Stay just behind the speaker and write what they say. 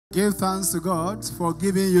Give thanks to God for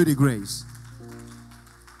giving you the grace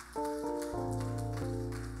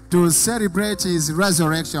to celebrate his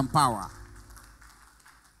resurrection power.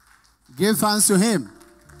 Give thanks to him.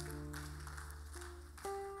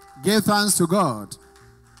 Give thanks to God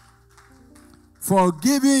for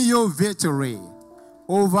giving you victory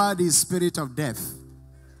over the spirit of death.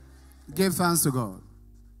 Give thanks to God.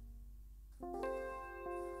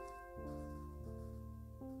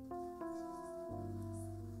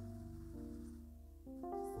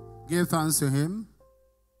 Give thanks to him.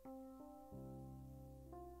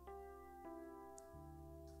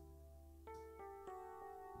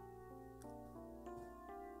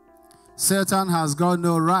 Satan has got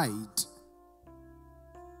no right.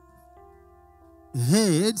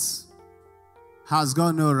 Hades has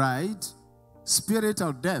got no right. Spirit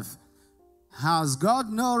of death has got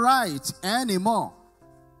no right anymore.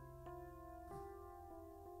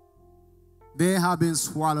 They have been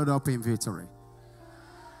swallowed up in victory.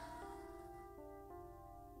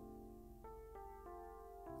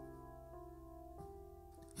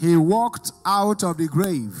 He walked out of the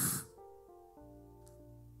grave,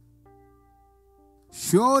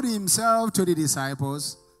 showed himself to the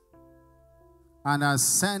disciples, and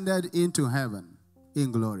ascended into heaven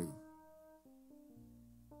in glory.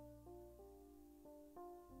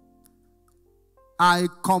 I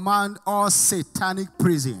command all satanic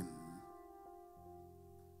prison,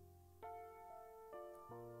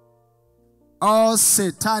 all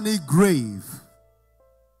satanic grave,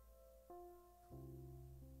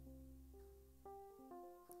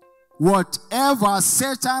 whatever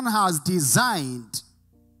Satan has designed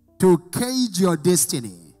to cage your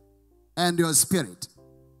destiny and your spirit,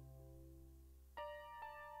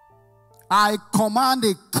 I command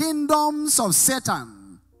the kingdoms of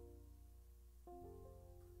Satan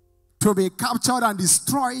to be captured and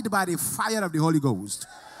destroyed by the fire of the Holy Ghost.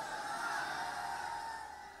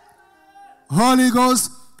 Holy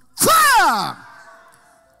Ghost, fire!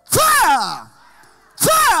 Fire!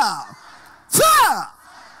 Fire! Fire!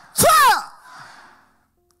 Fire!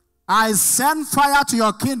 I send fire to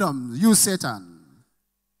your kingdom, you Satan.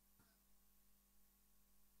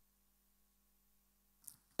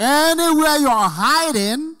 Anywhere you are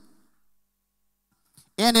hiding,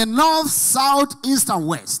 in the north, south, east, and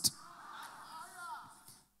west,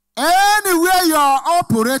 anywhere you are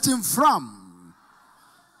operating from,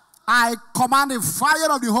 I command the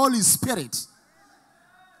fire of the Holy Spirit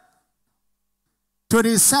to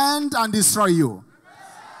descend and destroy you.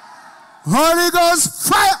 Holy Ghost,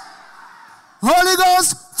 fire! Holy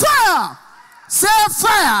Ghost, fire! Say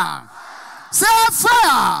fire! Say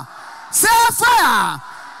fire! Say fire!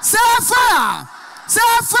 Say fire! Say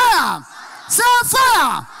fire! Say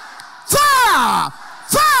fire! Fire!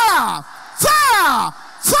 Fire! Fire!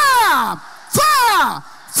 Fire! Fire! Fire!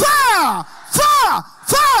 Fire! Fire!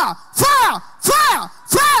 Fire! Fire!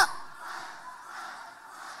 Fire!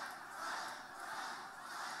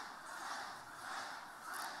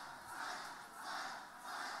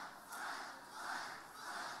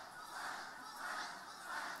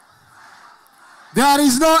 There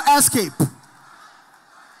is no escape.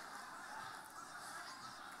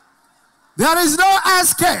 There is no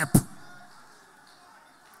escape.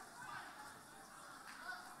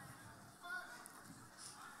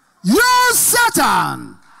 You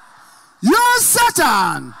Satan, you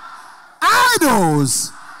Satan,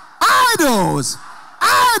 idols, idols,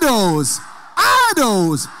 idols,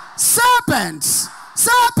 idols, serpents,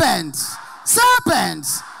 serpents,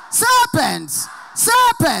 serpents, serpents,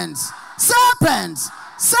 serpents, serpents,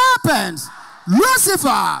 serpents,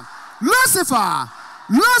 Lucifer, Lucifer,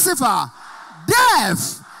 Lucifer,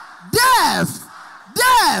 death, death,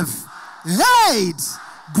 death, hate,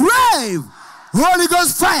 grave, Holy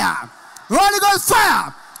Ghost fire, Holy Ghost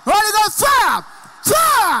fire, Holy Ghost fire,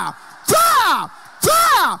 fire, fire,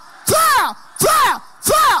 fire, fire, fire, fire, fire,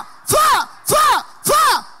 fire, fire,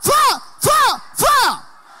 fire, fire,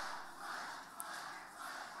 fire.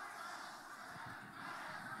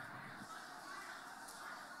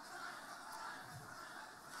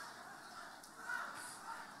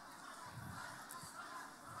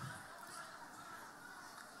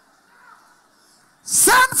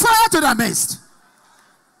 Send fire to the midst.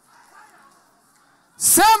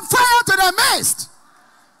 Send fire to the midst.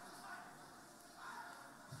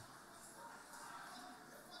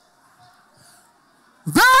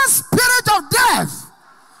 The spirit of death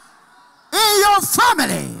in your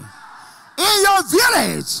family, in your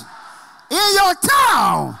village, in your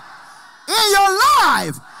town, in your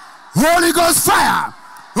life, Holy Ghost fire,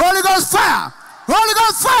 Holy Ghost fire, Holy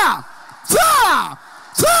Ghost fire, fire,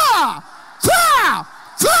 fire, fire,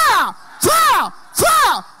 fire, fire,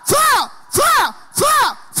 fire,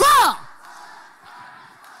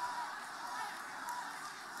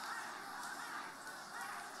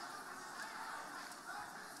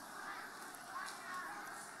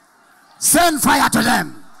 Send fire to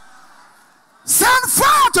them. Send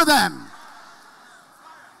fire to them.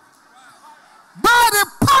 By the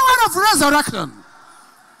power of resurrection.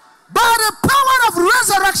 By the power of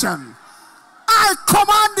resurrection. I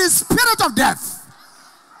command the spirit of death.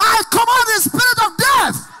 I command the spirit of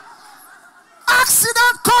death.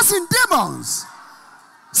 Accident causing demons.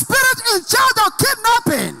 Spirit in charge of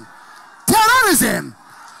kidnapping. Terrorism.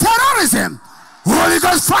 Terrorism. Holy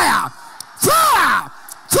Ghost fire. Fire.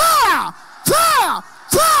 Fire. Fire.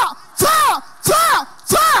 Fire. Fire. Fire.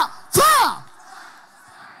 Fire. Fire.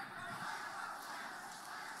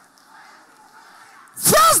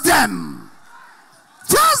 Face them.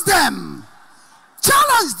 Face them.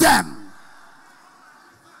 Challenge them.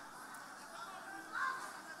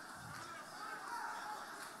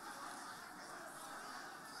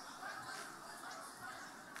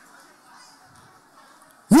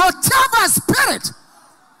 Whatever spirit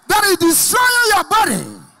that is destroying your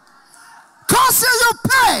body, causing you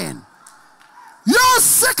pain, your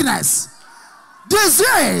sickness,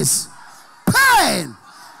 disease, pain,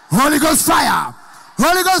 Holy Ghost fire,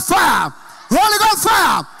 Holy Ghost fire, Holy Ghost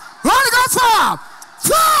fire, Holy Ghost fire,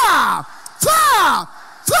 fire, fire,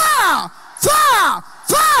 fire, fire,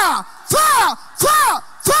 fire, fire, fire,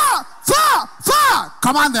 fire, fire, fire.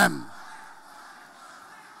 Command them.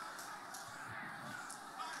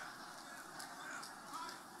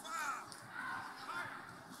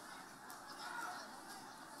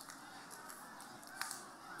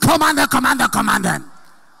 Command them, command them, command them.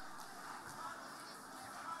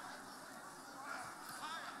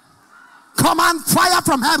 Command fire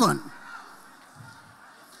from heaven.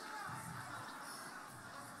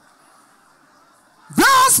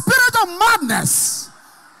 The spirit of madness,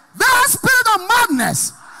 the spirit of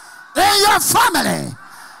madness in your family,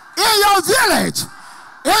 in your village,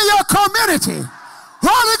 in your community.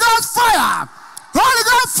 Holy Ghost fire, Holy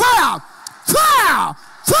Ghost fire, fire,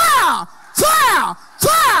 fire, fire,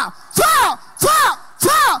 fire, fire, fire,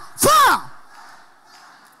 fire, fire.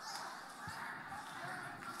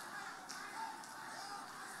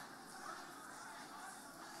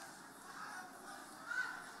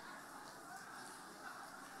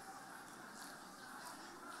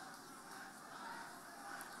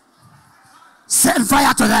 Send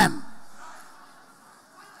fire to them.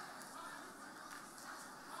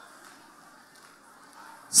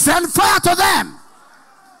 Send fire to them.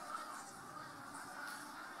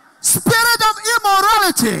 Spirit of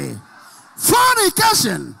immorality,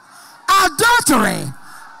 fornication, adultery,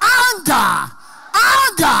 anger,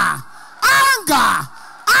 anger, anger,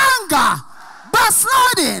 anger,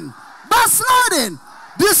 backsliding, backsliding,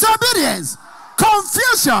 disobedience,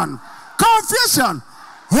 confusion, confusion.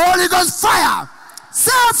 Holy Ghost fire,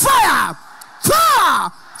 send fire,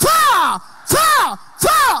 fire, fire, fire,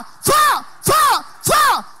 fire, fire, fire,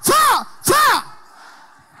 fire, fire, fire.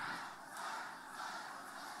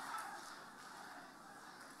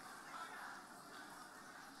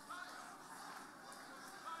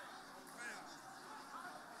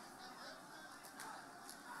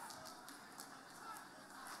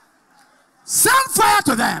 Send fire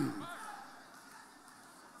to them.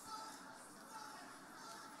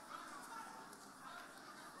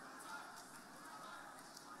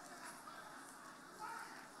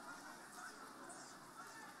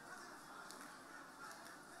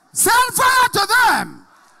 Send fire to them.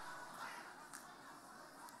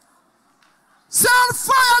 Send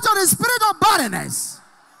fire to the spirit of barrenness.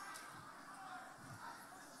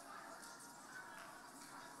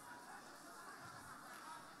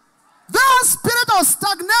 The spirit of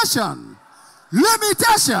stagnation,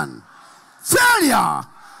 limitation, failure,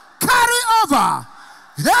 carry over,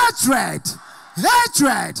 hatred,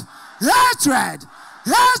 hatred, hatred,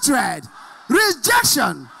 hatred,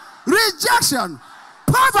 rejection, rejection,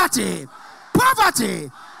 poverty,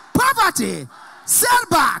 poverty, poverty, send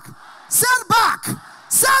back, send back,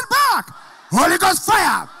 send back. Holy Ghost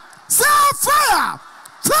fire, send fire,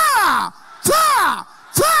 fire, fire,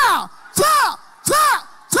 fire, fire,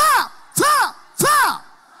 fire, fire, fire, fire.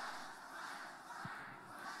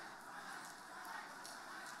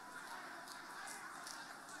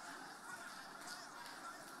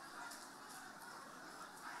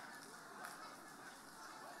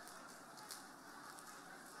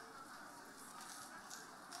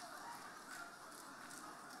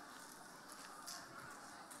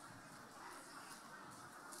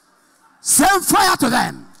 Send fire to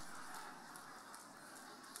them.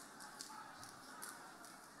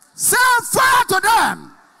 Send fire to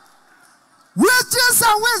them. Witches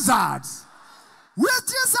and wizards.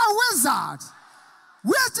 Witches and wizards.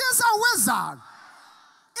 Witches and wizards.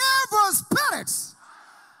 Evil spirits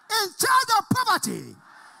in charge of poverty.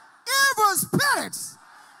 evil spirits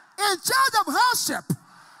in charge of hardship,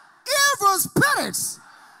 evil spirits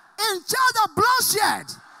in charge of bloodshed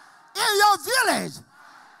in your village,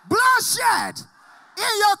 bloodshed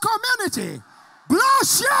in your community,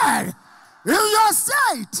 bloodshed in your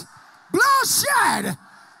state, bloodshed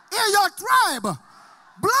in your tribe,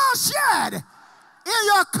 bloodshed in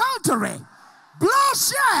your country,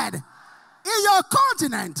 bloodshed in your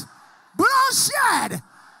continent, bloodshed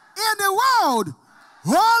in the world.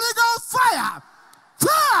 Holy Ghost fire,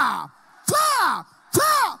 fire, fire,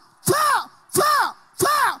 fire, fire, fire,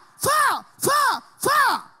 fire, fire, fire,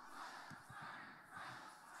 fire.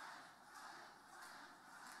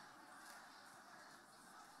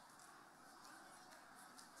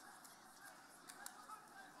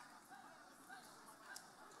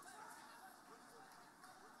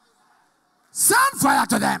 Send fire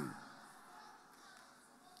to them.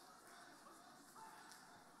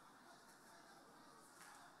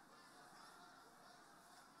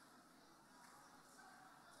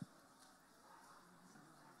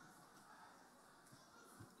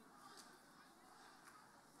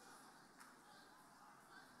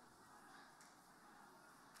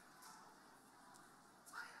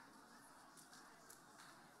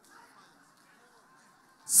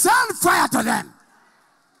 Send fire to them.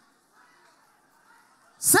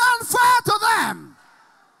 Send fire to them.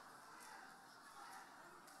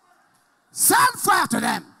 Send fire to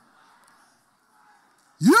them.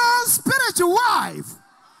 Your spiritual wife,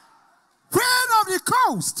 queen of the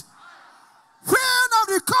coast, queen of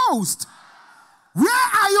the coast, where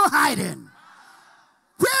are you hiding?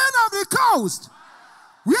 Queen of the coast,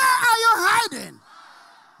 where are you hiding?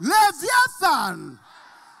 Leviathan,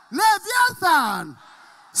 Leviathan,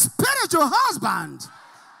 spiritual husband,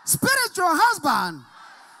 spiritual husband,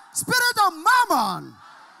 spirit of mammon,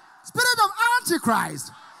 spirit of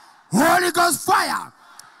antichrist, Holy Ghost fire,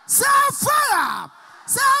 send fire,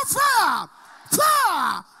 send fire,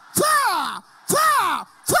 fire, fire, fire,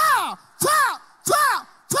 fire, fire, fire,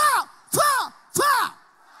 fire, fire, fire.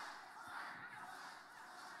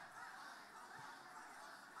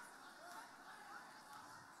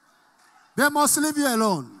 They must leave you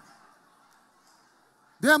alone.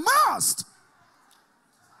 They must.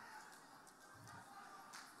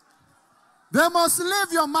 They must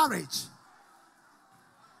leave your marriage.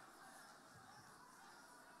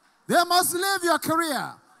 They must leave your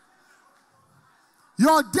career,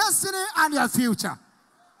 your destiny, and your future.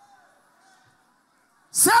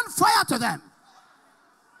 Send fire to them.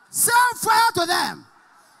 Send fire to them.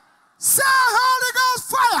 Send Holy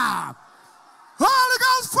Ghost fire. Holy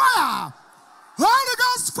Ghost fire. Holy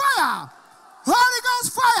Ghost fire. Holy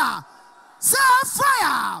Ghost fire. Send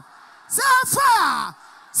fire. Send fire.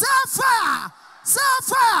 Send fire. Send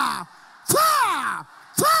fire. Fire.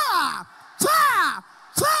 Fire. Fire.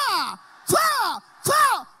 Fire. Fire.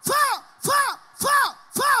 Fire. Fire. Fire. Fire.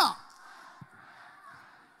 Fire.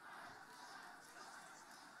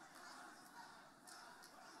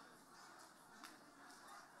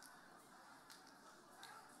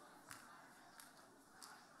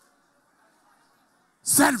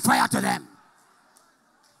 Send fire to them.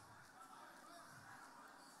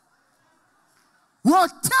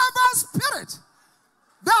 Whatever spirit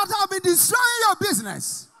that have been destroying your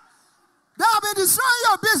business,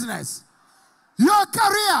 your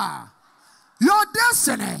career, your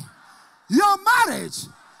destiny, your marriage,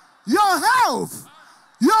 your health,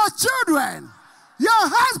 your children, your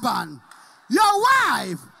husband, your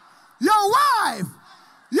wife,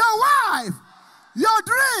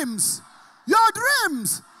 your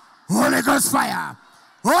dreams, Holy Ghost fire,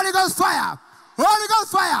 Holy Ghost fire, Holy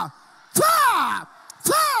Ghost fire, fire,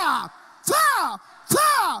 fire, fire,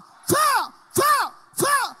 fire, fire, fire, fire,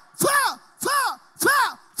 fire, fire,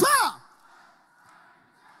 fire, fire.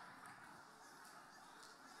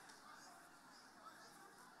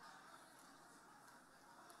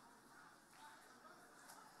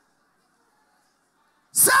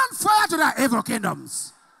 Send fire to the evil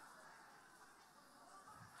kingdoms.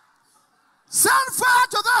 Send fire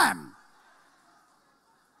to them.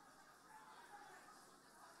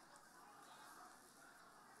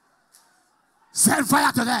 Send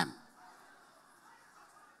fire to them.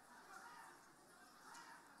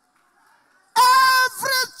 Every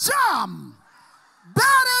charm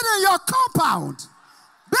buried in your compound,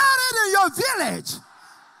 buried in your village,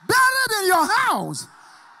 buried in your house,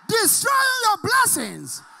 destroying your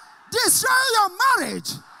blessings, destroying your marriage,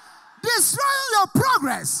 destroying your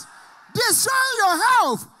progress, destroying your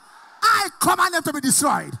health, I command them to be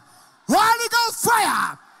destroyed. Holy Ghost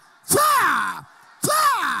fire, fire,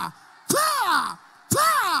 fire, fire,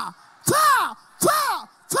 fire, fire, fire,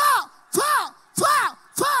 fire, fire, fire,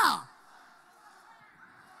 fire.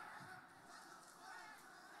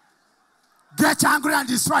 Get angry and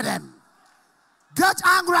destroy them. Get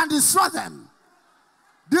angry and destroy them.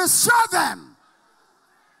 Destroy them.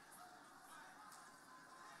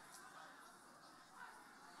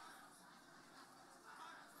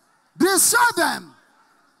 Destroy them.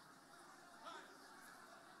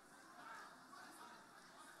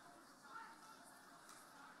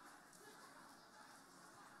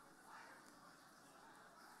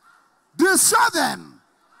 Destroy them.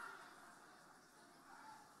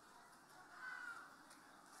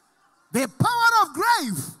 The power of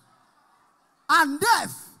grave and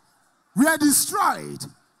death were destroyed.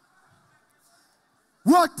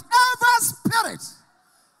 Whatever spirit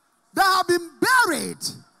that have been buried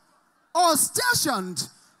or stationed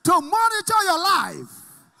to monitor your life,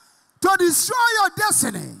 to destroy your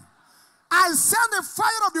destiny, I send the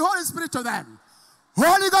fire of the Holy Spirit to them.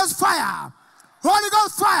 Holy Ghost fire. Holy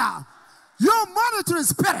Ghost fire. You monitoring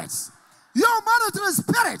spirits. You monitoring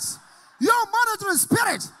spirits. You monitoring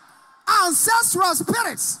spirits. Ancestral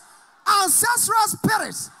spirits. Ancestral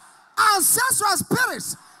spirits. Ancestral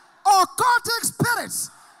spirits. Occultic spirits.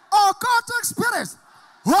 Occultic spirits.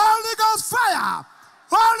 Holy Ghost fire.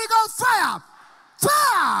 Holy Ghost fire.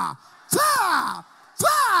 Fire. Fire.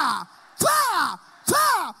 Fire. Fire.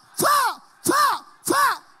 Fire. Fire. Fire.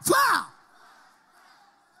 Fire. Fire.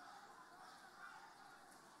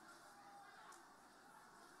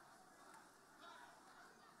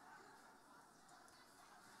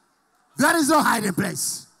 There is no hiding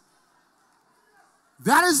place.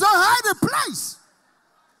 There is no hiding place.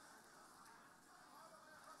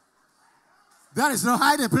 There is no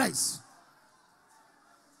hiding place.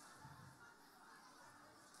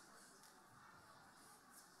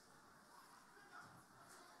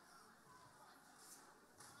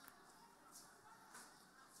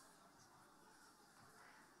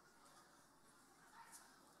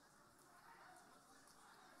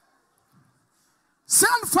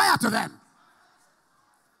 Send fire to them.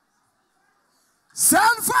 Send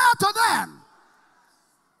fire to them.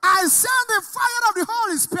 I send the fire of the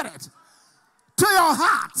Holy Spirit to your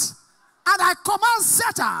heart. And I command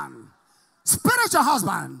Satan, spiritual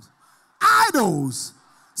husband, idols,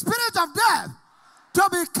 spirit of death, to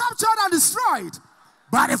be captured and destroyed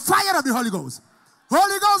by the fire of the Holy Ghost.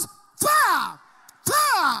 Holy Ghost, fire,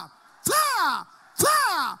 fire, fire,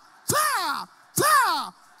 fire, fire,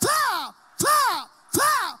 fire, fire, fire.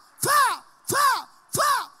 Fire! Fire! Fire! Fire! Fire! Fire!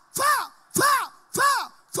 Fire! Fire!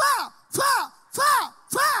 Fire! Fire!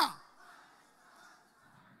 Fire!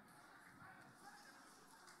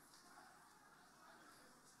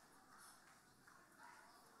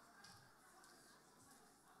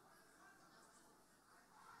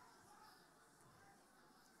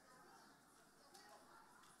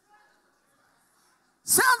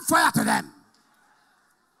 Send fire to them.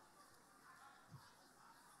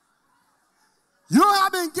 You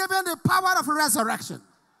have been given the power of resurrection.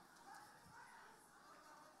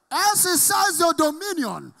 Exercise your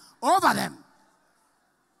dominion over them.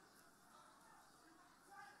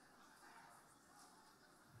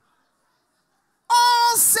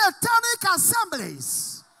 All satanic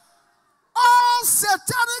assemblies, all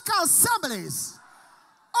satanic assemblies,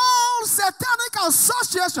 all satanic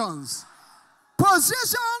associations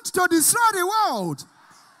positioned to destroy the world.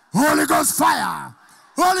 Holy Ghost fire,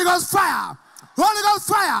 Holy Ghost fire, Holy Ghost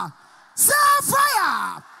fire, send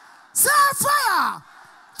fire, send fire,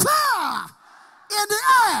 fire in the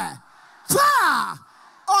air, fire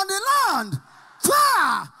on the land,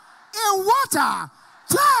 fire in water,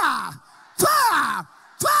 fire, fire,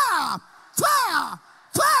 fire, fire,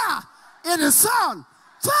 fire in the sun,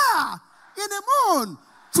 fire in the moon,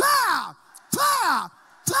 fire, fire,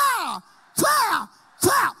 fire, fire,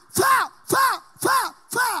 fire, fire, fire, fire,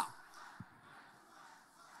 fire.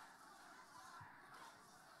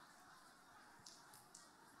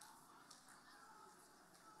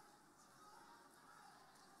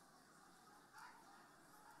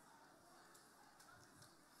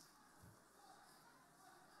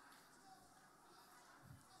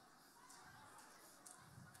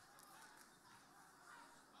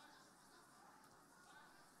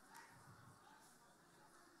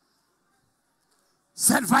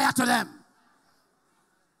 Send fire to them.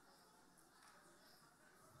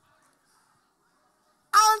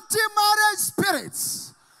 Anti-marriage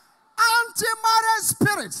spirits. Anti-marriage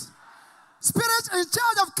spirits. Spirits in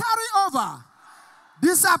charge of carrying over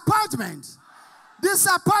disappointment.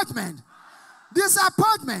 Disappointment.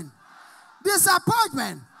 Disappointment.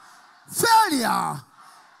 Disappointment. Failure.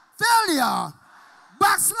 Failure.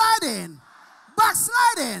 Backsliding.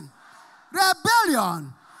 Backsliding.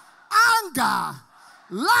 Rebellion. Anger.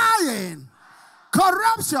 Lying,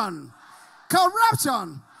 corruption,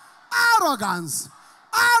 corruption, arrogance,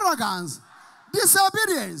 arrogance,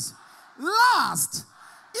 disobedience, lust,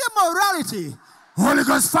 immorality. Holy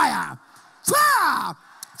Ghost fire, fire,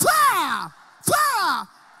 fire, fire,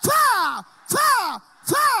 fire, fire,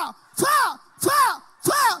 fire, fire, fire,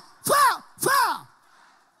 fire, fire, fire.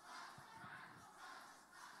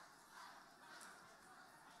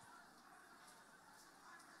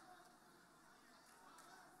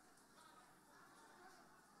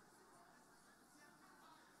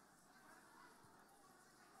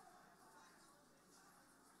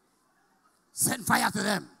 Send fire to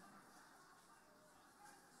them.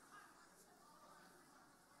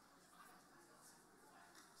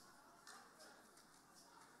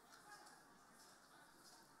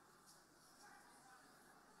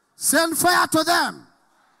 Send fire to them.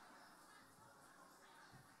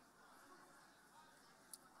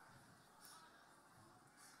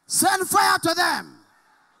 Send fire to them.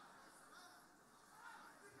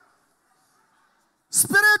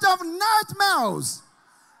 Spirit of nightmares.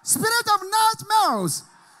 Spirit of nightmares.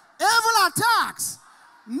 Evil attacks.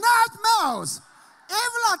 Nightmares.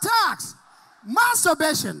 Evil attacks.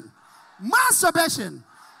 Masturbation. Masturbation.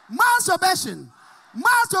 Masturbation.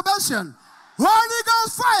 Masturbation. Holy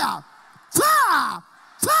Ghost fire. Fire.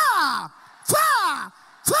 Fire. Fire.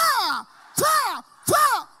 Fire. Fire.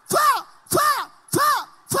 Fire. Fire. Fire.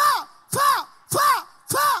 Fire. Fire. Fire. Fire.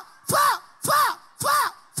 Fire. Fire. Fire.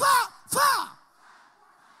 Fire. Fire. Fire.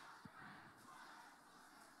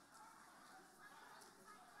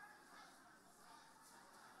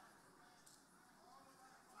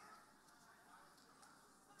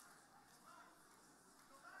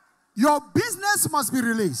 Your business must be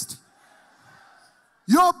released.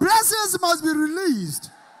 Your blessings must be released.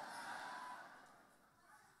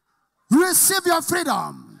 Receive your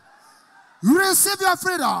freedom. Receive your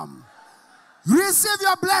freedom. Receive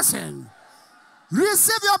your blessing.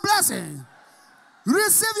 Receive your blessing.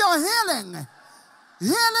 Receive your healing.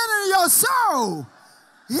 Healing in your soul.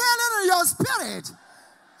 Healing in your spirit.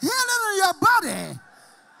 Healing in your body.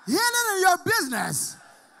 Healing in your business.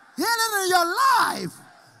 Healing in your life.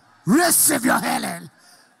 Receive your healing.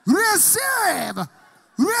 Receive.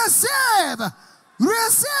 Receive.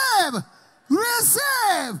 Receive.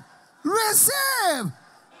 Receive. Receive.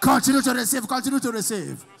 Continue to receive. Continue to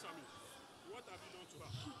receive. What have you done to her?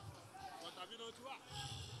 What have you done to her?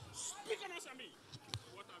 Speak and answer me.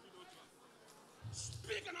 What have you done to her?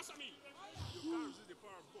 Speak and answer me. You can't resist the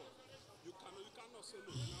power of God. You cannot say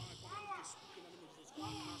no. Now I command you to speak in the name of Jesus.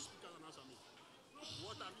 Now speak and answer me.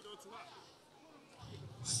 What have you done to her?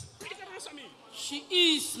 Speak and answer me. She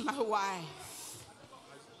is my wife.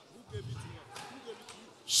 Who gave it to her? Who gave it to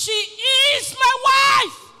you? She is my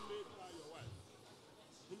wife.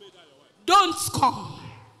 Who made her your wife? Don't come.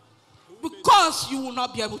 Because you will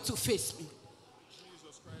not be able to face me.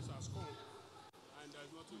 Jesus Christ has come. And there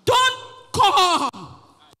is nothing. Don't come.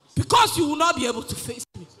 Because you will not be able to face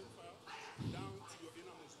me. Down to your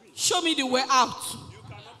innermost being. Show me the way out. You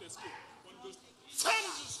cannot escape. When it goes, fire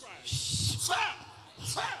Jesus Christ. Fire.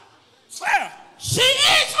 Fire. Fire. She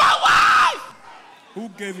is my wife. Who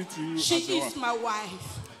gave it to you? She as your is wife? my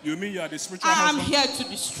wife. You mean you are the spiritual I am husband? here to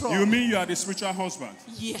destroy. You mean you are the spiritual husband?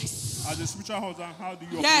 Yes. As a spiritual husband, how do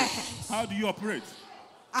you operate? Yes. How do you operate?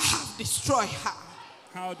 I have destroyed her.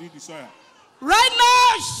 How do you destroy her? Right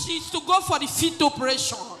now, she's to go for the feet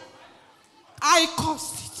operation. I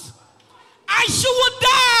caused it. And she will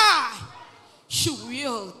die. She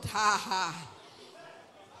will die.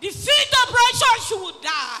 The feet operation, she will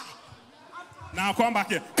die. Now come back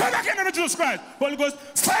here. Come back here in the name of Jesus Christ. Holy Ghost,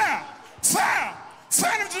 fire! Fire!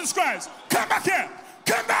 Fire in the name of Jesus Christ. Come back here.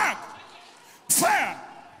 Come back. Fire.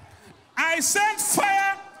 I sent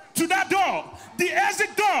fire to that door. The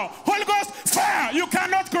exit door. Holy Ghost, fire. You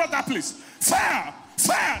cannot cross that place. Fire.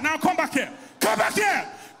 Fire. Now come back here. Come back here.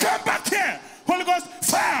 Come back here. Holy Ghost,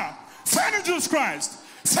 fire. Fire in Jesus Christ.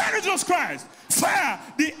 Fire in Jesus Christ. Fire.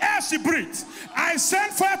 The air she breathed. I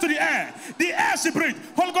sent fire to the air. The air she breathed.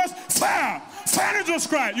 Holy Ghost, fire. Fire in Jesus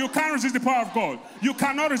Christ. You can't resist the power of God. You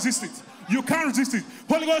cannot resist it. You can't resist it.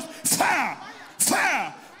 Holy Ghost, fire.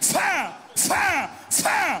 Fire. Fire. Fire.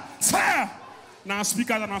 Fire. Fire. Now speak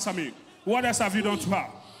out and answer me. What else have you done to her?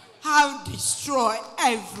 I've destroyed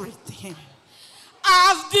everything.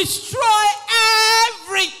 I've destroyed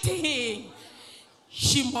everything.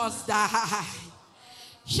 She must die.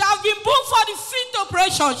 She has been booked for the feet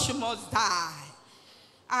operation. She must die.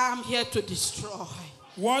 I am here to destroy.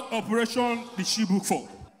 What operation did she book for?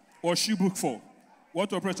 Or she booked for?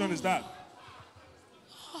 What operation is that?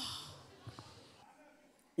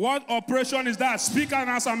 What operation is that? Speak out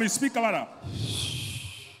and answer me. Speak about that.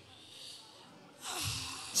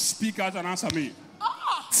 Speak out and answer me.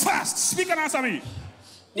 Fast. Speak and answer me.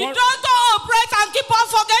 The doctor operates and keep on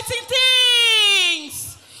forgetting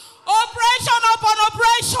things. Operation upon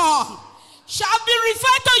operation shall be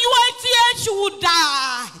referred to you until she will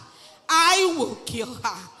die. I will kill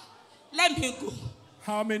her. Let me go.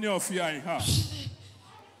 How many of you are in her?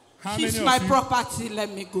 How She's many my of you? property. Let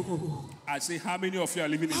me go. I say, how many of you are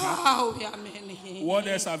living in her? Oh, we are many. What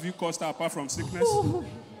else have you caused her apart from sickness?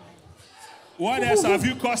 What else have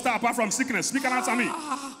you caused her apart from sickness? Speak and answer me.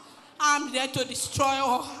 I'm there to destroy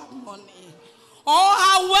all her money. All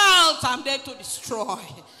her wealth, I'm there to destroy.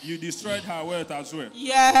 You destroyed her wealth as well.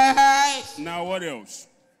 Yes. Now what else?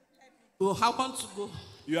 Oh, I want to go.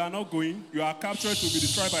 You are not going. You are captured to be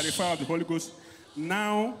destroyed by the fire of the Holy Ghost.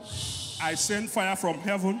 Now I send fire from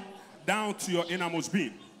heaven down to your innermost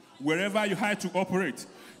being. Wherever you hide to operate,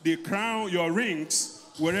 the crown, your rings,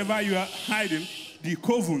 wherever you are hiding, the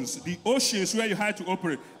covens, the oceans where you hide to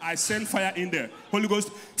operate, I send fire in there. Holy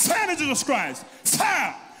Ghost, fire in Jesus Christ.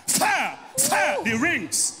 Fire, fire, fire. The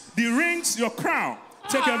rings, your crown.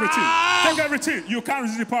 Take everything. Take everything. You can't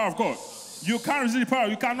resist the power of God. You can't resist the power.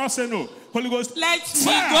 You cannot say no. Holy Ghost, Let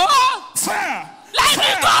fire, me go. Fire. Let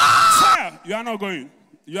fire, me go. Fire. You are not going.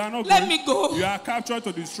 You are not Let going. me go. You are captured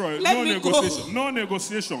to destroy. Let No me negotiation. go. No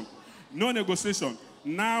negotiation. No negotiation.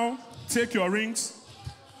 Now take your rings.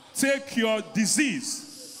 Take your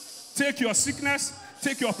disease. Take your sickness.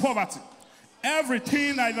 Take your poverty.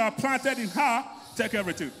 Everything that you have planted in her, take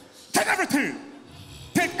everything. Take everything.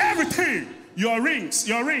 Take everything. Your rings.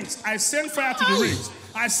 Your rings. I send fire to the rings.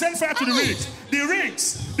 I send fire to the rings. The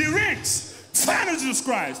rings. The rings. Fire in Jesus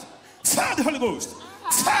Christ. Fire the Holy Ghost.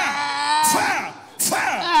 Fire. Fire.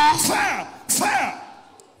 Fire. Fire. Fire.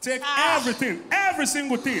 Take everything. Every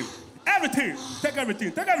single thing. Everything. Take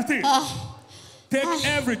everything. Take everything. Take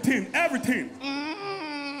everything. Everything.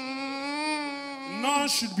 None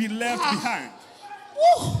should be left behind.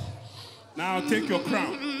 Now take your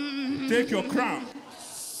crown. Take your crown.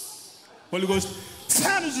 Holy Ghost,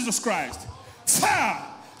 fire in Jesus Christ. Fire.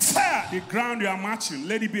 Fire. The ground you are marching,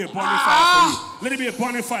 let it be a burning fire for you. Let it be a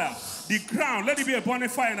burning fire. The ground, let it be a burning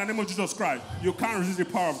fire in the name of Jesus Christ. You can't resist the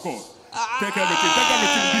power of God. Take everything. Take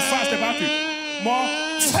everything. Be fast about it. More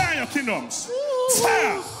fire in your kingdoms.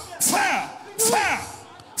 Fire. Fire. Fire.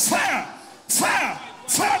 Fire. Fire.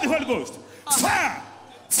 Fire the Holy Ghost. Fire.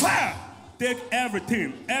 Fire. Take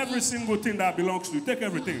everything. Every single thing that belongs to you. Take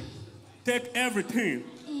everything. Take everything.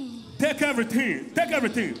 Take everything. Take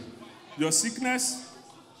everything. Your sickness,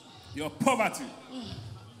 your poverty,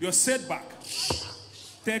 your setback.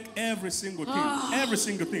 Take every single thing. Every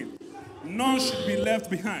single thing. None should be left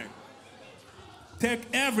behind. Take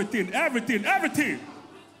everything. Everything. Everything.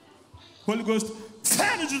 Holy Ghost,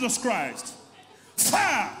 fire in Jesus Christ.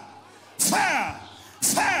 Fire. Fire.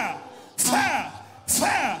 Fire. Fire.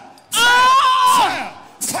 Fire. Fire.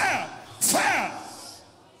 Fire. Fire.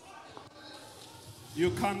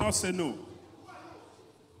 You cannot say no.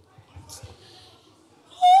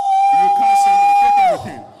 You can't say no. Take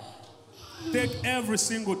everything. Take every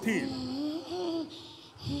single thing.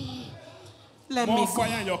 Let More me fire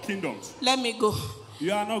go. in your kingdoms. Let me go.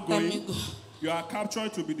 You are not Let me going. go. You are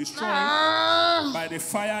captured to be destroyed by the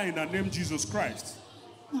fire in the name of Jesus Christ.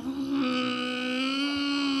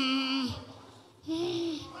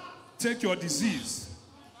 Take your disease.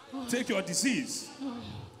 Take your disease.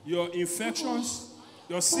 Your infections.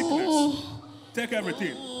 Your sickness. Take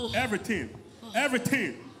everything. Everything.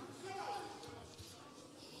 Everything.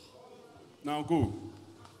 Now go.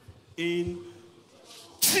 In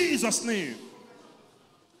Jesus' name.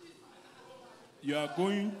 You are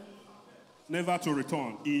going never to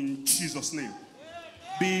return. In Jesus' name.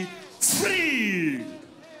 Be free.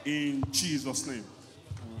 In Jesus' name.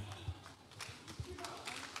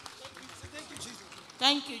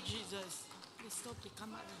 Thank you, Jesus. Please stop the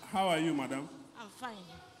camera. How are you, madam? I'm fine.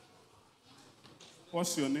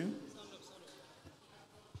 What's your name?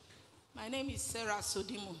 My name is Sarah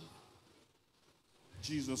Sodimo.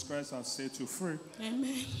 Jesus Christ has set you free.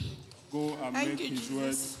 Amen. Go and Thank make you, his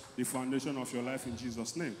Jesus. word the foundation of your life in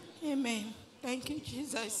Jesus' name. Amen. Thank you,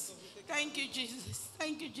 Jesus. Thank you, Jesus.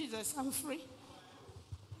 Thank you, Jesus. I'm free.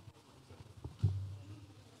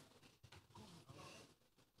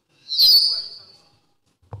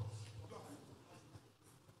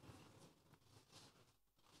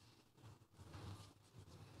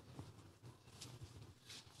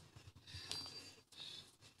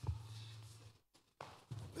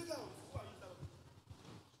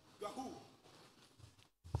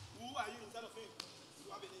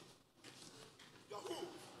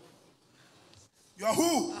 You are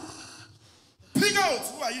who? Bring out.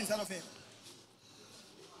 Who are you inside of him?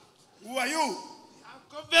 Who are you?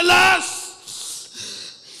 Velas.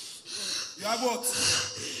 have what?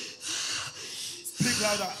 Speak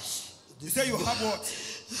louder. You say you have what?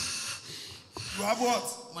 You have what?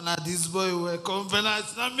 When this boy were covenant,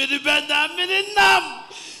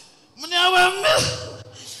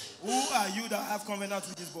 Who are you that have covenant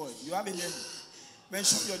with this boy? You have a name.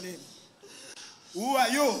 Mention your name. Who are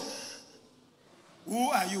you? Who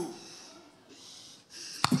are you?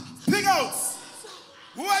 Speak out.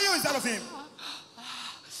 Who are you instead of him?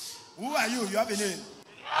 Who are you? You have a name.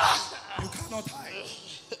 You cannot hide.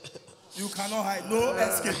 You cannot hide. No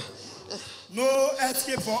escape. No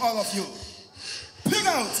escape for all of you. Speak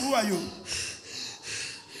out. Who are you?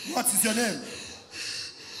 What is your name?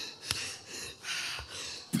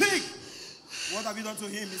 Speak. What have you done to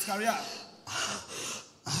him, his career?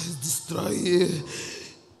 I destroy him.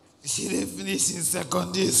 She didn't finish in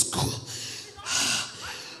secondary school.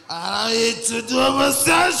 I need to do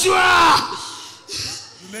homosexual.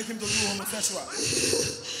 You make him to do homosexual.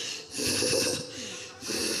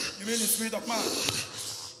 You mean the spirit of man?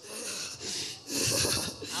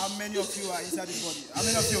 How many of you are inside this body? How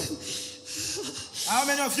many of you? How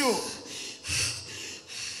many of you?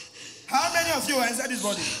 How many of you are inside this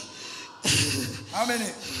body? How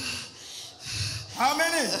many? How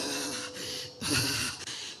many?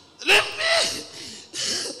 Leave me.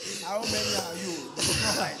 How many are you?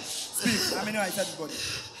 Speak. How many are inside this body?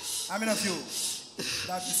 How many of you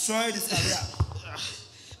that destroyed this career?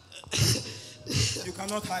 You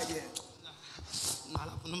cannot hide here.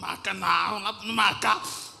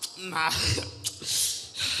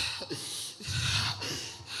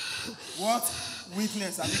 What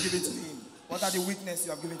weakness have you given to him? What are the weaknesses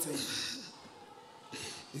you have given to him?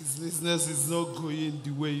 His business is not going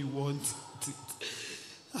the way you want it.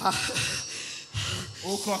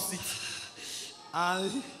 Who caused it?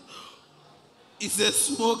 And he's a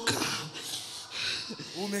smoker.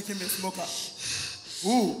 Who make him a smoker?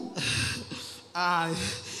 Who?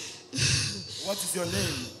 What is your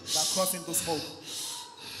name that caused him to smoke?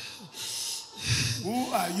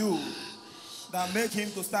 Who are you that make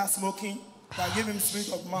him to start smoking, that give him spirit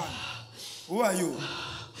of man? Who are you?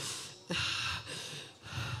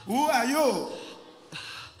 Who are you?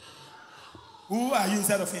 Who are you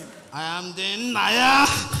instead of him? I am the Naya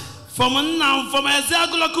from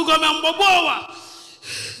Ezekula Kugomen.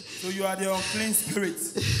 So you are the unclean spirit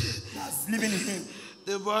that's living in him.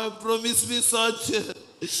 The boy promised me something.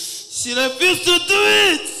 She refused to do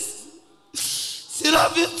it. She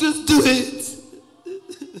refused to do it.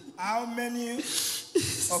 How many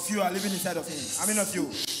of you are living inside of him? How many of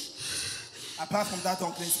you? Apart from that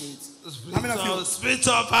unclean spirit. How many of you? Spirit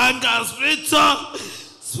of anger, spirit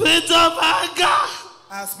of anger.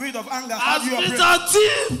 A spirit of anger. How do you operate? Spirit of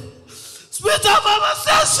thief. Spirit of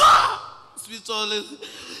homosexual. Spirit of...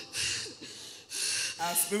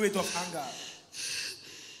 A spirit of anger.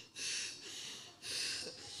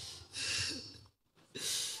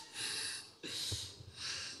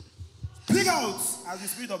 Speak out as the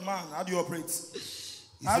spirit of man. How do you operate?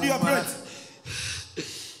 How do you operate?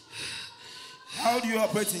 How do you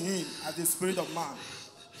operate in him as the spirit of man?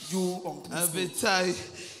 You unclean every time,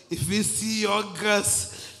 if we see young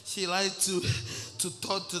girls, she like to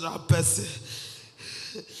talk to that person.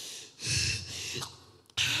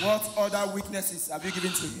 What other weaknesses have you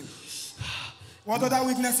given to him? What other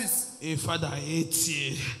weaknesses? If Father hates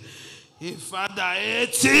you. If Father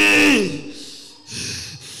hates you.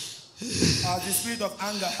 As the spirit of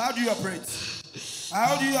anger, how do you operate?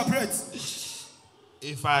 How do you operate?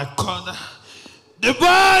 If I corner the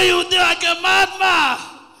boy, you do like a madman.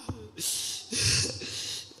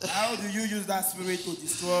 How do you use that spirit to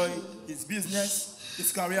destroy his business,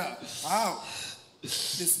 his career? How? The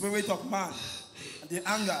spirit of man and the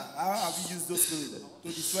anger, how have you used those spirits to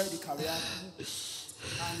destroy the career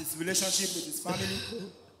and his relationship with his family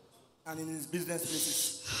and in his business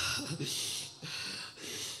places?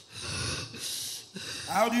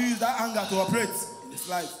 How do you use that anger to operate in his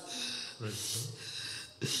life?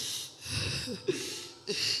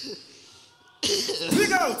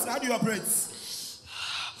 Speak out. How do you operate?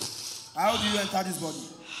 How do you enter this body?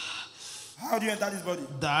 How do you enter this body?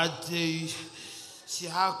 That day, she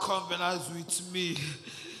had covenants with me.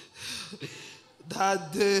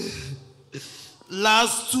 That day,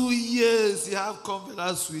 last 2 years, she had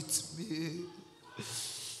covenants with me.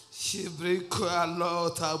 She break a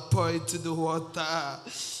lot and point to the water.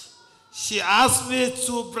 She asked me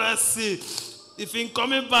to bless it. If in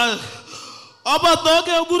coming back,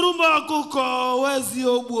 where's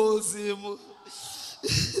your bosom?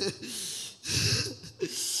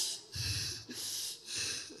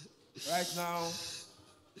 Right now,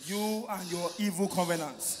 you and your evil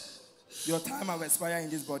covenants, your time have expired in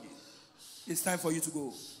this body. It's time for you to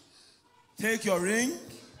go. Take your ring,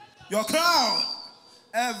 your crown,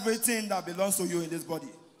 everything that belongs to you in this body,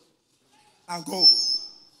 and go.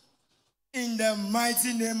 In the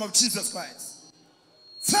mighty name of Jesus Christ.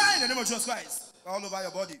 Fire in the name of Jesus Christ. All over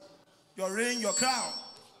your body. Your ring, your crown.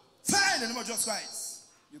 Fire in the name of Jesus Christ.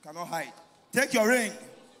 You cannot hide. Take your ring,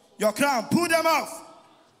 your crown, pull them off.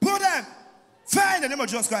 Pull them. Fire in the name of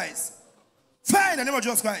Jesus Christ. Fire in the name of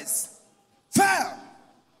Jesus Christ. Fire.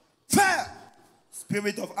 Fire.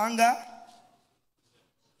 Spirit of anger.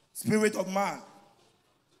 Spirit of man.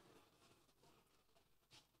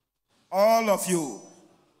 All of you,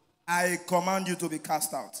 I command you to be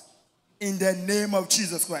cast out. In the name of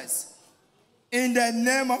Jesus Christ. In the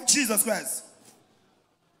name of Jesus Christ.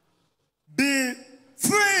 Be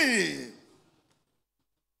free.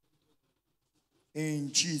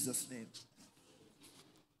 In Jesus' name.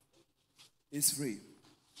 It's free.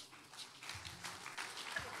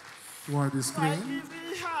 Word is clean.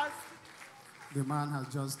 The man has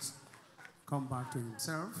just come back to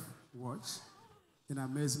himself. Watch. In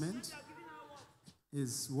amazement.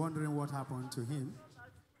 He's wondering what happened to him.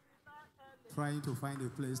 Trying to find a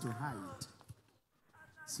place to hide.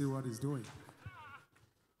 See what he's doing.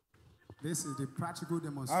 This is the practical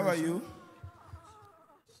demonstration. How are you?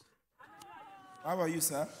 How are you,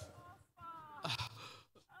 sir?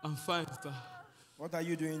 I'm fine, sir. What are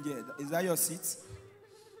you doing there? Is that your seat?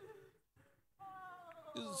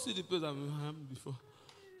 You see the place I'm before.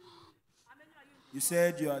 You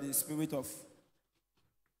said you are the spirit of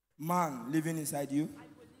man living inside you.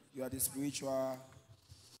 You are the spiritual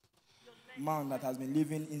man that has been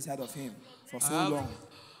living inside of him for so long.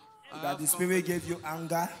 That the spirit gave you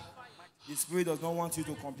anger. The spirit does not want you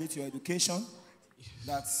to complete your education.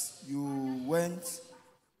 That you went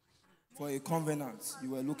for a covenant.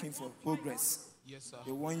 You were looking for progress. Yes, sir.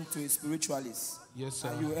 You went to a spiritualist. Yes, sir.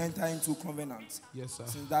 And you enter into covenant. Yes, sir.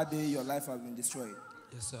 Since that day, your life has been destroyed.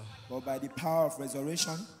 Yes, sir. But by the power of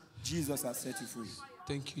resurrection, Jesus has set you free.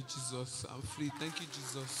 Thank you, Jesus. I'm free. Thank you,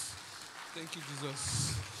 Jesus. Thank you,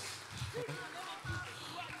 Jesus.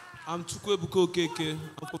 I'm Chukwebuko Keke.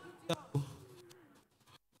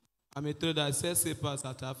 I'm a trader. I sell papers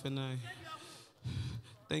at half an eye.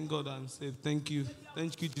 Thank God I'm saved. Thank you.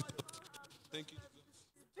 Thank you, Jesus. Thank you,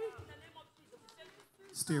 Jesus.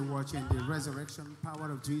 Still watching the resurrection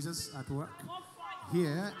power of Jesus at work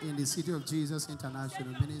here in the City of Jesus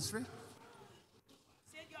International Ministry.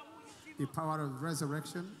 The power of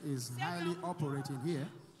resurrection is highly operating here,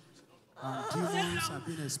 and demons have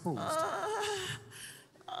been exposed.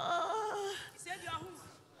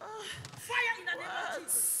 Fire in the name of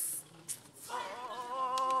Jesus.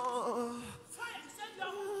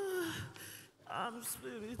 I'm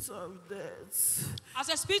spirit of death. As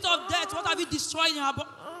a spirit of death, what have you destroyed in her body?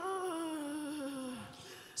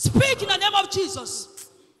 Speak in the name of Jesus.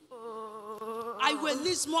 I will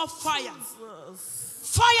release more fire.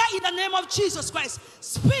 Fire in the name of Jesus Christ.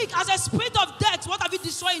 Speak as a spirit of death. What have you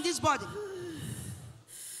destroyed in this body?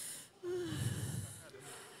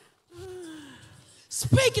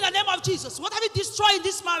 Speak in the name of Jesus. What have you destroyed in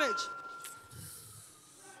this marriage?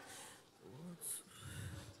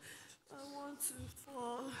 I want to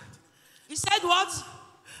fall. He said what?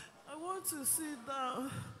 I want to sit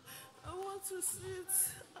down. I want to sit.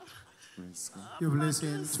 You've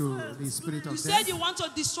listened to the spirit of You death. said you want to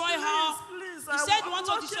destroy her. Please, You said you want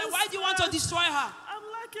to destroy. Why do you want to destroy her? I'm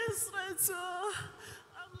lacking strength.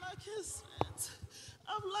 I'm lacking strength.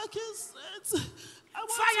 I'm lacking strength.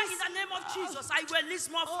 Fire in the name of Jesus. I will release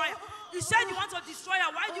more fire. You said you want to destroy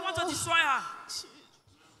her. Why do you want to destroy her?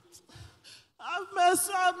 Have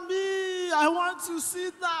mercy on me. I want to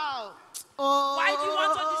sit down. Why do you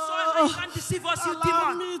want to destroy her? You can't deceive us, you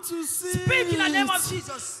Allow demon. me to sit. Speak in the name of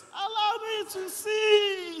Jesus. Allow me to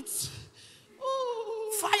sit.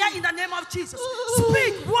 Ooh. Fire in the name of Jesus.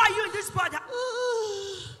 Speak. Who are you in this body?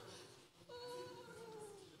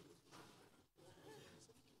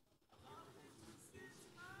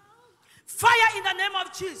 Fire in the name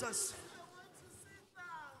of Jesus.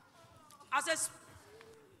 As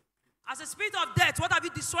a spirit of death, what have you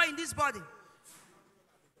destroyed in this body?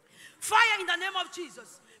 Fire in the name of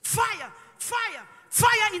Jesus. Fire, fire,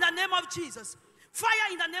 fire in the name of Jesus.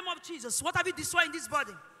 Fire in the name of Jesus. What have you destroyed in this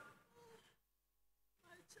body?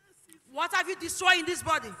 What have you destroyed in this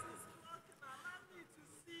body?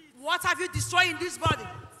 What have you destroyed in this body?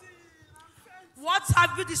 What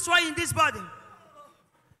have you destroyed in this body?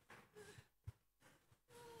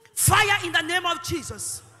 Fire in the name of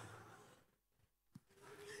Jesus.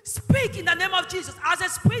 Speak in the name of Jesus. As a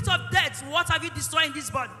spirit of death, what have you destroyed in this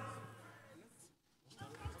body?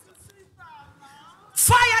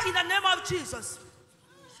 Fire in the name of Jesus.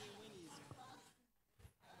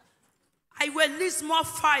 I will release more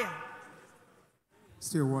fire.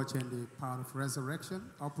 Still watching the power of resurrection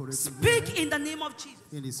operating Speak here in the name of Jesus.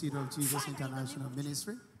 in the Seed of Jesus International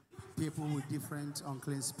Ministry. People with different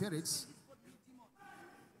unclean spirits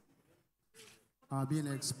are being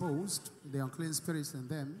exposed. The unclean spirits in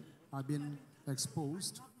them are being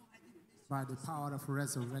exposed by the power of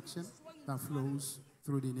resurrection that flows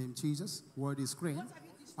through the name Jesus. Word is screen.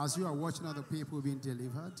 As you are watching other people being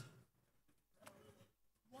delivered,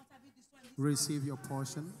 receive your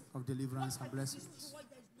portion of deliverance and blessings.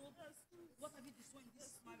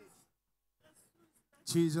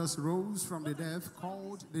 Jesus rose from the dead,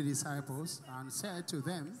 called the disciples, and said to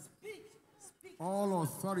them, all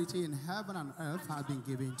authority in heaven and earth has been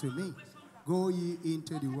given to me. Go ye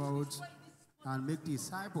into the world and make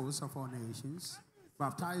disciples of all nations,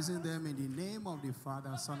 baptizing them in the name of the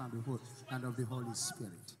Father, Son, and of the Holy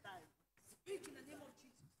Spirit.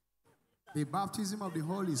 The baptism of the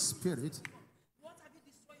Holy Spirit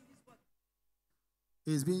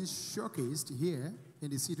is being showcased here in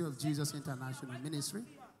the City of Jesus International Ministry.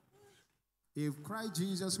 If Christ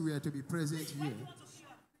Jesus were to be present here,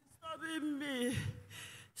 Disturbing me.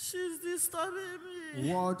 She's disturbing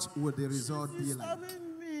me. what would the result be like?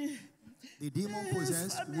 Disturbing me. The demon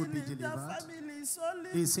possessed would be delivered.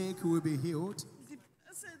 The sick will be healed. The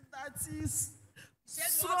person that is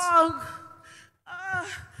strong.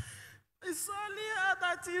 It's only her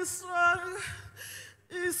that is strong.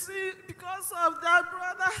 You see, because of their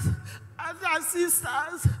brothers and their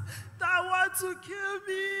sisters that want to kill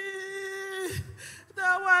me. They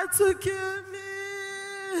want to kill me.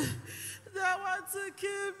 They want to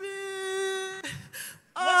kill me.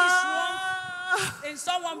 What is wrong in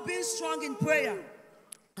someone being strong in prayer?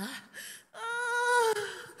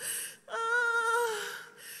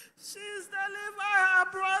 She's delivering her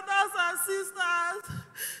brothers and sisters.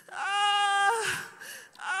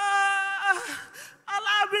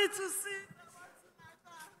 Allow me to see.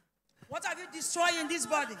 What have you destroyed in this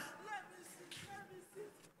body?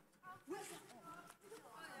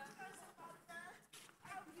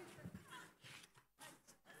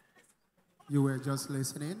 You were just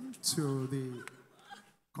listening to the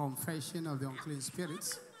confession of the unclean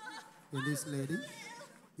spirits in this lady,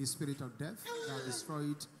 the spirit of death that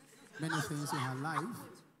destroyed many things in her life,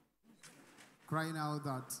 crying out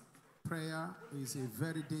that prayer is a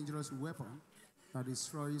very dangerous weapon that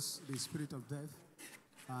destroys the spirit of death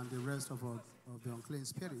and the rest of the unclean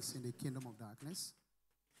spirits in the kingdom of darkness.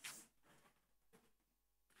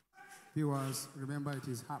 Viewers, remember it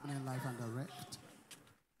is happening live and direct.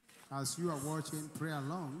 As you are watching, pray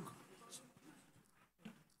along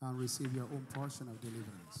and receive your own portion of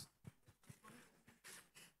deliverance.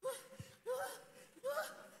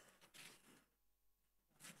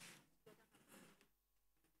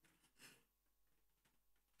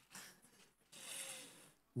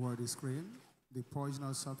 Word is screen, the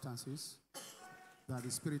poisonous substances that the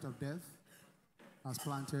spirit of death has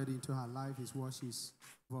planted into her life is what she's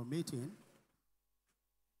vomiting.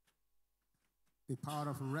 The power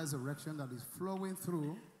of resurrection that is flowing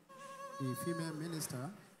through the female minister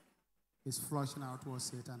is flushing out what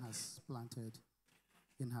Satan has planted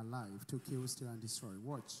in her life to kill, steal, and destroy.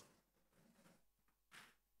 Watch.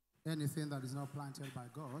 Anything that is not planted by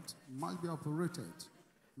God must be uprooted.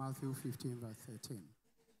 Matthew 15, verse 13.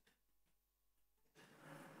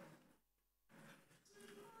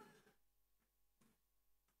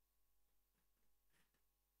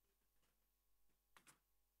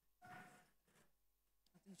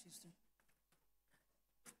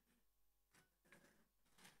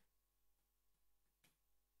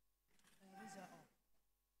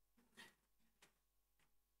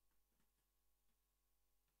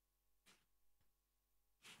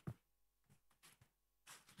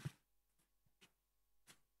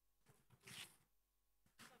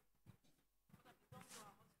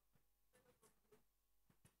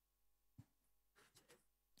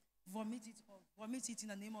 Vomit it all. Vomit it in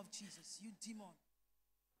the name of Jesus, you demon.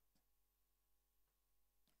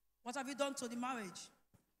 What have you done to the marriage?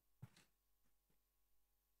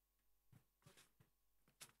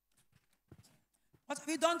 What have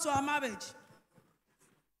you done to our marriage?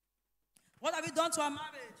 What have you done to our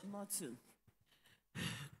marriage? Nothing.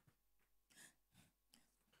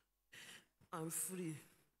 I'm free.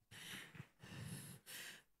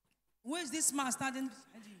 Who is this man standing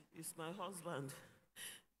behind you? It's my husband.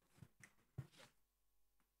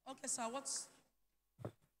 Okay, sir, what's...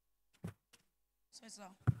 Say, sir.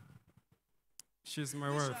 She's my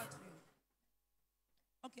wife.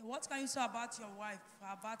 Okay, what can you say about your wife,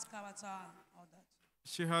 her bad character and all that?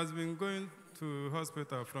 She has been going to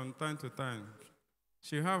hospital from time to time.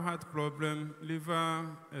 She have heart problem, liver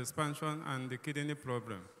expansion, and the kidney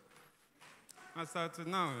problem. As at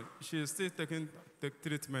now, she is still taking the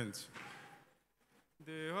treatment.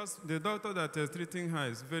 The doctor that is treating her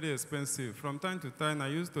is very expensive. From time to time, I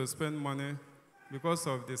used to spend money because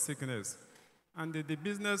of the sickness. And the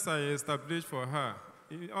business I established for her,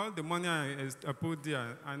 all the money I put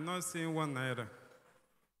there, I'm not seeing 1 naira.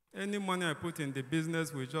 Any money I put in the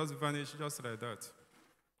business will just vanish just like that.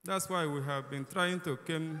 That's why we have been trying to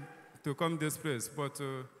come this place, but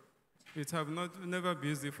it have never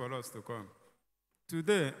been easy for us to come.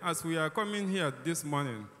 Today, as we are coming here this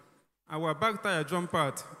morning, our back tire jump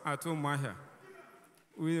out at Umahia.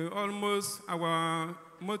 Our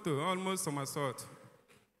motor almost somersault.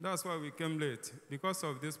 That's why we came late, because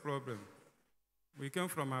of this problem. We came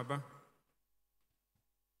from Aba.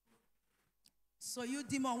 So you,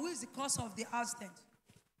 demon, who is the cause of the accident?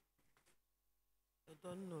 I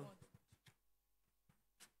don't know.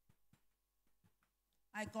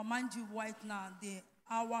 I command you right now, the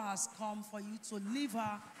hour has come for you to leave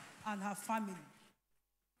her and her family.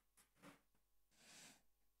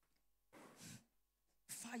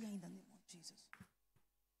 Fire in the name of Jesus.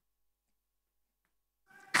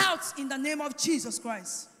 Out in the name of Jesus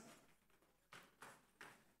Christ.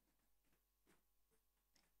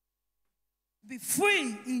 Be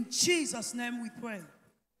free in Jesus' name we pray.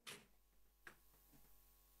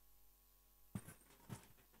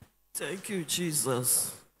 Thank you,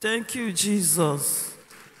 Jesus. Thank you, Jesus.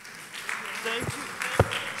 Thank you,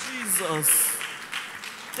 Jesus.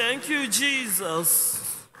 Thank you,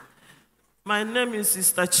 Jesus. My name is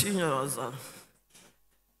Sister Chinyoza.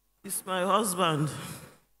 It's my husband.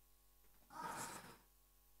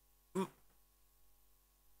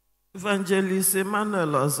 Evangelist Emmanuel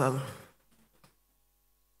Ozal.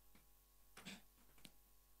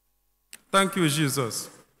 Thank you, Jesus.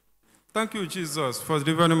 Thank you, Jesus, for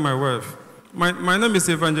delivering my wife. My name is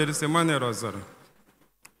Evangelist Emmanuel Ozal.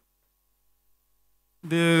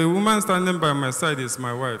 The woman standing by my side is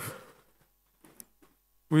my wife.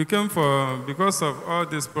 We came because of all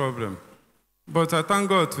this problem. But I thank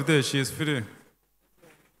God today she is free.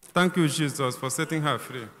 Thank you, Jesus, for setting her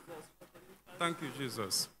free. Thank you,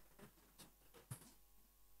 Jesus.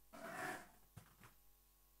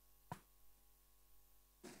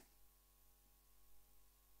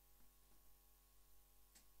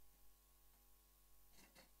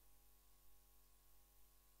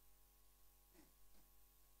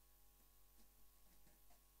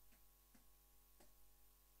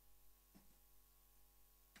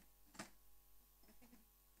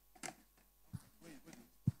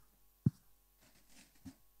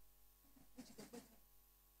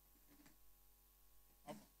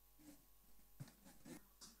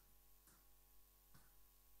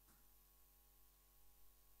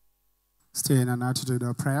 Stay in an attitude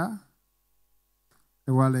of prayer.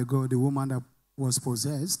 A while ago, the woman that was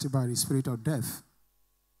possessed by the spirit of death,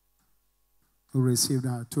 who received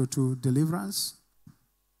her total deliverance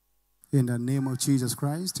in the name of Jesus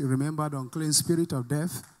Christ. Remember, the unclean spirit of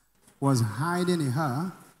death was hiding in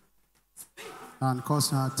her and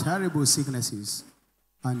caused her terrible sicknesses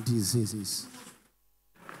and diseases.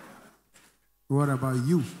 What about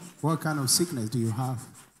you? What kind of sickness do you have?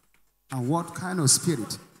 And what kind of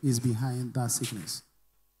spirit is behind that sickness?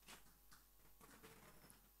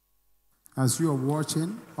 As you are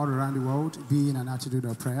watching all around the world, be in an attitude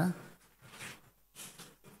of prayer.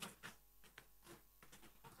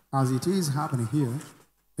 As it is happening here,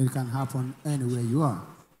 it can happen anywhere you are.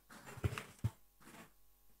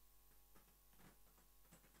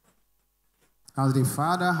 As the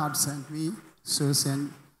Father had sent me, so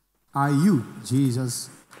send I you, Jesus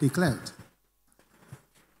declared.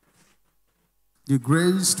 The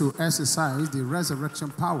grace to exercise the resurrection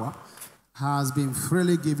power has been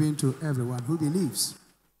freely given to everyone who believes.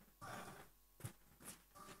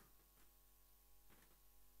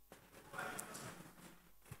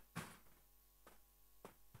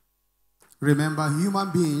 Remember, human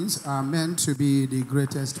beings are meant to be the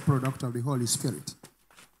greatest product of the Holy Spirit.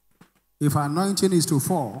 If anointing is to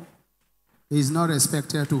fall, it is not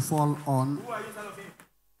expected to fall on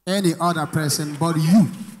any other person but you,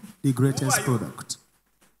 the greatest product.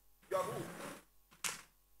 You are who?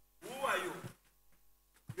 Who are you?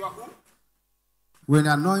 You are who? When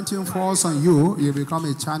the anointing falls on you, you become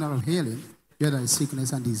a channel of healing, where there is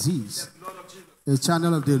sickness and disease. A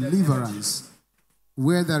channel of deliverance,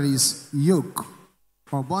 where there is yoke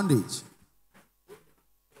or bondage.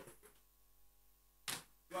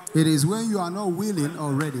 It is when you are not willing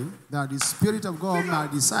already that the Spirit of God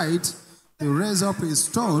might decide to raise up a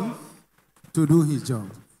stone to do his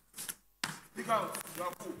job.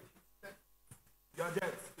 You are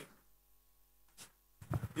dead.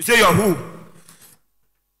 You say you are who?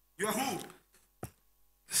 You are who?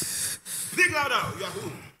 Speak louder. You are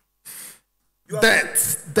who? You are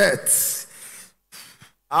Death.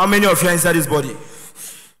 How many of you are inside this body?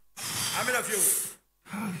 How many of you?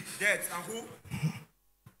 Death and who?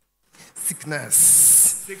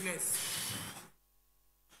 Sickness.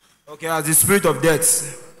 Okay, as the spirit of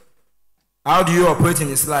death, how do you operate in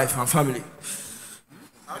his life and family?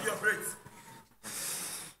 How do you operate?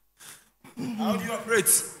 How do you operate?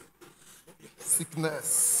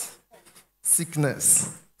 Sickness.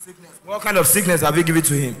 What kind of sickness have you given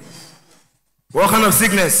to him? What kind of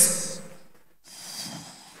sickness?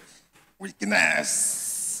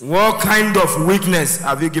 Weakness. What kind of weakness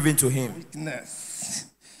have you given to him?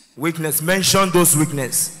 Weakness. Mention those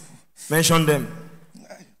weakness. Mention them.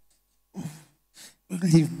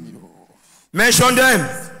 Mention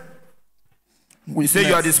them. You say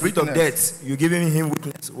you are the spirit of death. You're giving him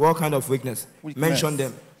weakness. What kind of weakness? Mention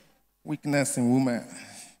them. Weakness in women.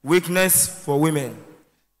 Weakness for women.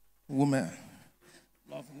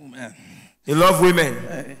 Love women. He love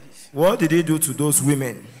women. What did he do to those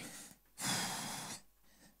women?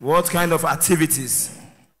 What kind of activities?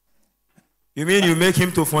 You mean you make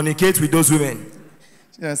him to fornicate with those women?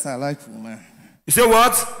 Yes, I like women. You say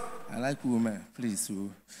what? I like women, please.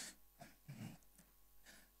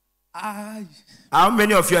 How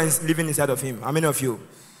many of you are living inside of him? How many of you?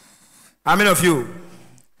 How many of you?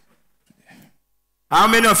 How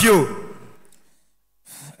many of you?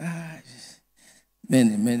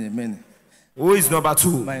 Many. Who is number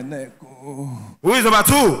two? My neck. Who is number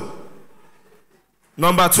two?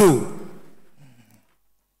 Number two.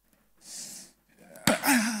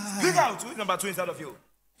 Speak out. Who is number two inside of you?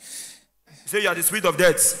 You say you are the spirit of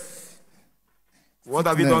death. What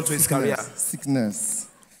have you done to his career?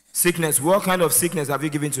 Sickness. What kind of sickness have you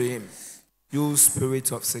given to him? You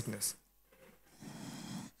spirit of sickness.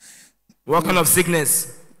 What kind of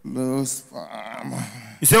sickness? Low sperm.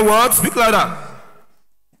 You say what? Speak louder.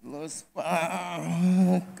 Low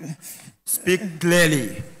sperm. Speak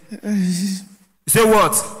clearly. You say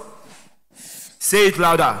what? Say it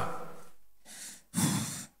louder.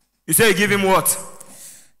 You say you give him what?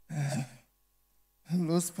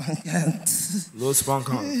 Low sperm count. Low sperm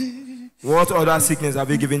count. What other sickness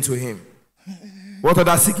have you given to him? What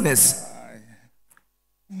other sickness?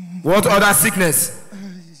 What other sickness?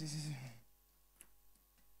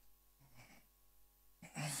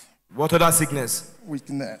 What other sickness?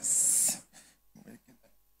 Weakness.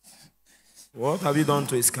 What have you done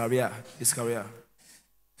to his career?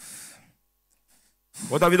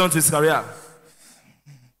 What have you done to his career?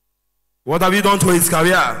 What have you done to his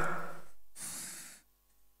career?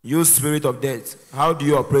 You spirit of death, how do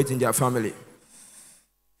you operate in their family?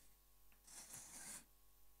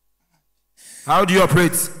 How do you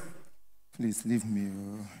operate? Please leave me.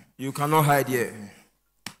 You cannot hide here.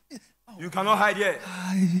 You cannot hide here.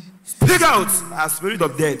 Speak out as spirit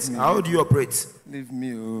of death. How do you operate? Leave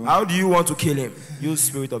me. How do you want to kill him? You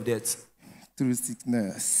spirit of death. Through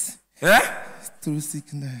sickness. Through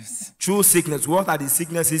sickness. True sickness. What are the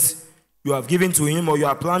sicknesses you have given to him or you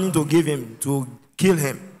are planning to give him to kill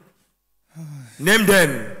him? Name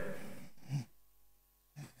them.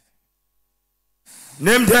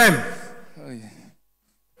 Name them.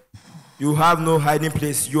 You have no hiding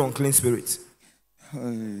place, you unclean spirit.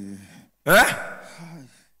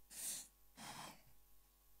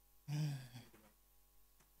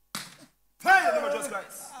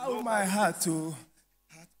 My heart problem.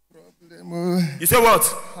 You say what?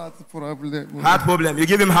 Heart problem. Heart problem. You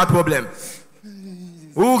give him heart problem.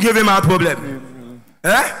 Who gave him heart problem?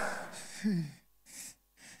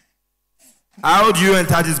 How do you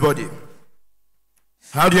enter this body?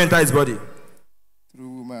 How do you enter his body? Through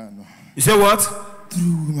woman. You say what?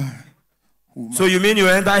 Through woman. So you mean you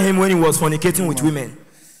enter him when he was fornicating with women?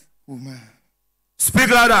 Woman. Speak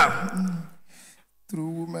louder. Through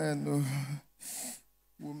woman.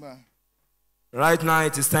 Woman. Right now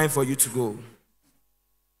it is time for you to go.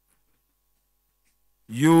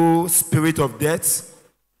 You spirit of death,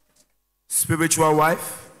 spiritual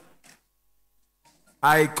wife,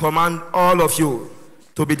 I command all of you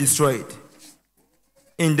to be destroyed.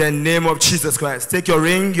 In the name of Jesus Christ. Take your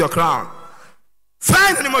ring, your crown.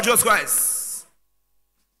 Find the name of Jesus Christ.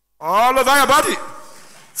 All over your body.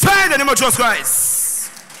 Find the name of Jesus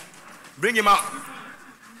Christ. Bring him out.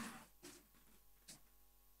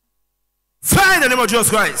 Find the name of Jesus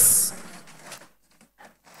Christ.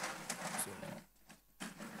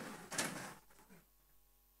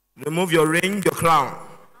 Remove your ring, your crown.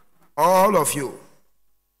 All of you.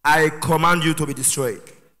 I command you to be destroyed.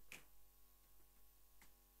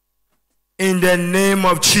 In the name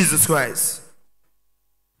of Jesus Christ.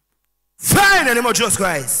 Fire in the name of Jesus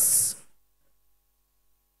Christ.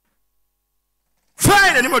 Fire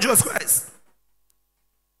in the name of Jesus Christ.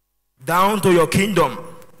 Down to your kingdom,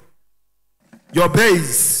 your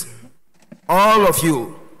base, all of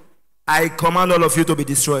you. I command all of you to be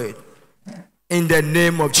destroyed. In the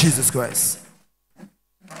name of Jesus Christ.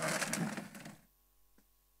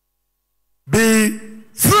 Be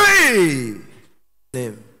free.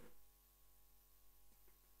 Name.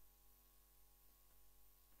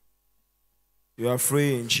 You are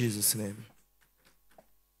free in Jesus' name.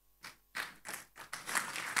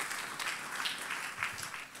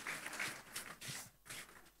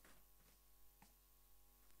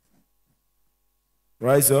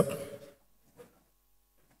 Rise up.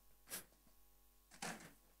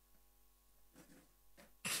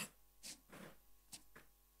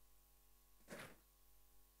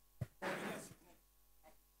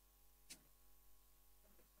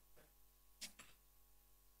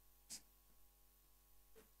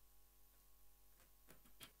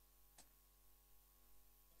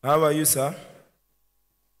 How are you, sir?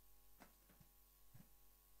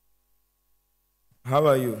 How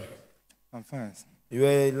are you? I'm fine. You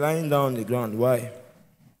were lying down on the ground. Why?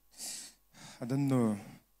 I don't know.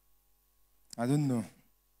 I don't know.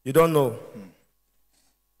 You don't know?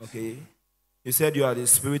 Okay. You said you are the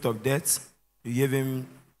spirit of death. You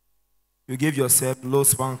gave yourself low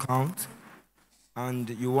sperm count, and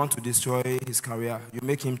you want to destroy his career. You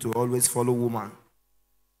make him to always follow woman.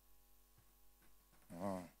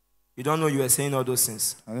 Oh. You don't know you were saying all those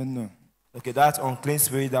things? I don't know. Okay, that unclean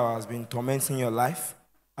spirit that has been tormenting your life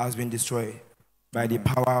has been destroyed by the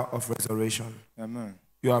power of resurrection. Amen.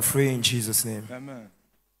 You are free in Jesus' name. Amen.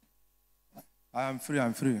 I am free.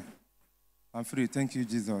 I'm free. I'm free. Thank you,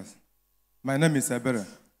 Jesus. My name is Ebere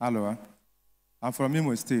Aloha. I'm from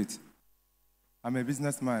Imo State. I'm a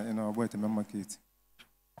businessman in our Boyteme market.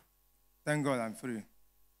 Thank God I'm free.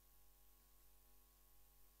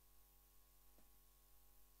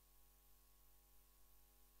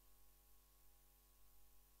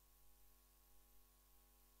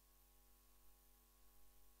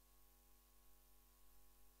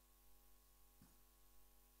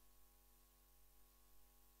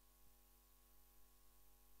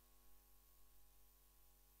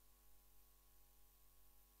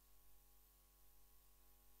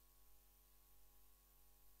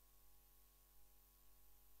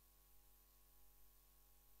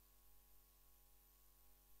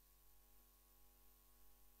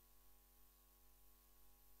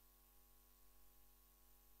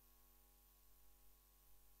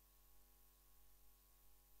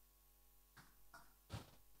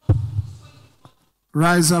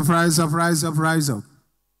 Rise up, rise up, rise up, rise up.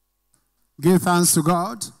 Give thanks to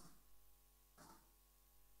God.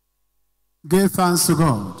 Give thanks to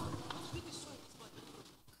God.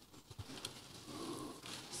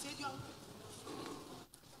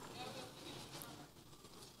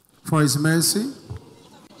 For his mercy,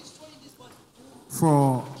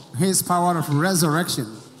 for his power of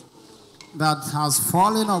resurrection that has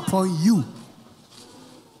fallen upon you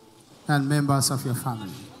and members of your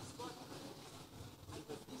family.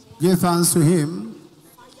 Give thanks to him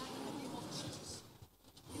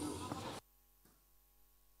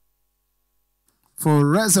for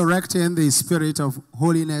resurrecting the spirit of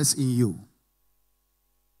holiness in you.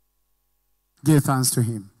 Give thanks to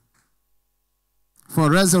him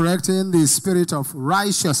for resurrecting the spirit of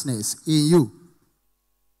righteousness in you.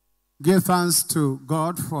 Give thanks to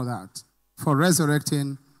God for that, for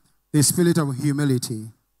resurrecting the spirit of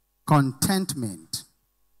humility, contentment,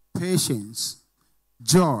 patience,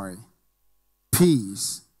 joy,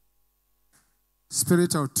 peace,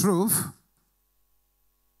 spirit of truth,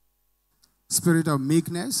 spirit of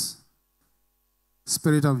meekness,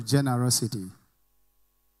 spirit of generosity.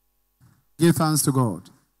 Give thanks to God.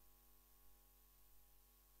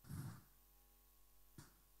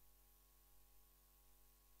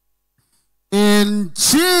 In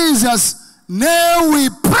Jesus' name we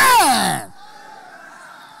pray.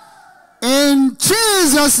 In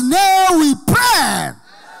Jesus' name we pray.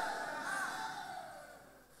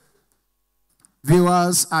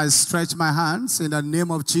 Viewers, I stretch my hands in the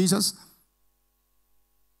name of Jesus.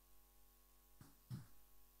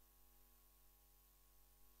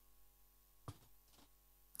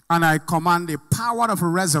 And I command the power of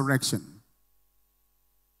resurrection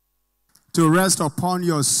to rest upon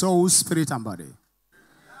your soul, spirit, and body.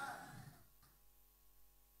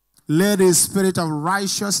 Let the spirit of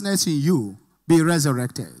righteousness in you be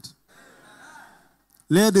resurrected.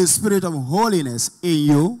 Let the spirit of holiness in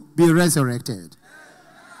you be resurrected.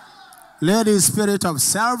 Let the spirit of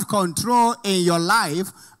self-control in your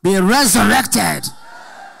life be resurrected.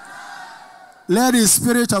 Let the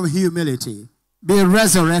spirit of humility be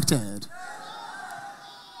resurrected.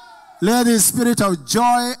 Let the spirit of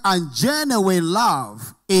joy and genuine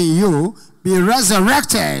love in you be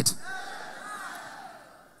resurrected.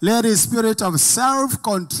 Let the spirit of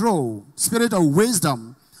self-control, spirit of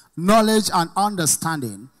wisdom, knowledge, and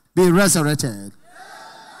understanding be resurrected.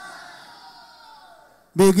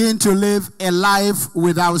 Begin to live a life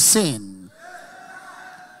without sin.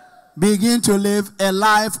 Begin to live a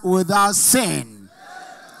life without sin.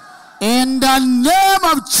 In the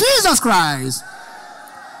name of Jesus Christ.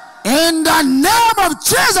 In the name of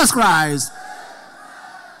Jesus Christ.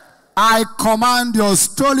 I command your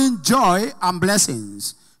stolen joy and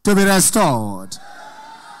blessings to be restored.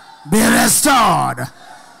 Be restored.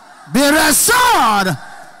 Be restored.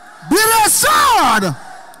 Be restored.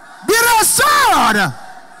 Be restored.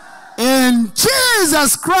 In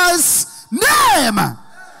Jesus Christ's name.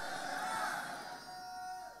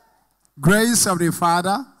 Grace of the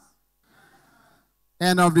Father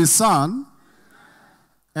and of the Son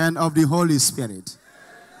and of the Holy Spirit.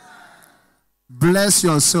 Bless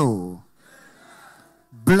your soul.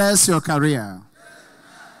 Bless your career.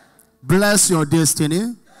 Bless your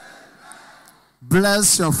destiny.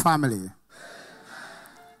 Bless your family.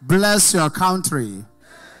 Bless your country.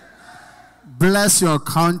 Bless your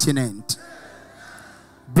continent.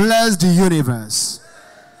 Bless the universe.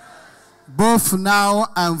 Both now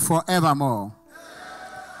and forevermore.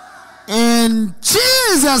 In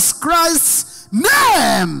Jesus Christ's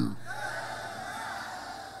name.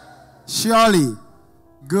 Surely,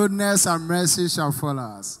 goodness and mercy shall follow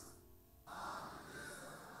us.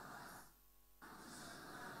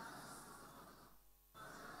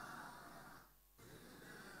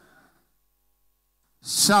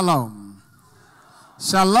 Shalom.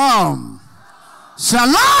 Shalom.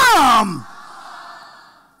 Shalom.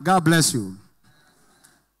 God bless you.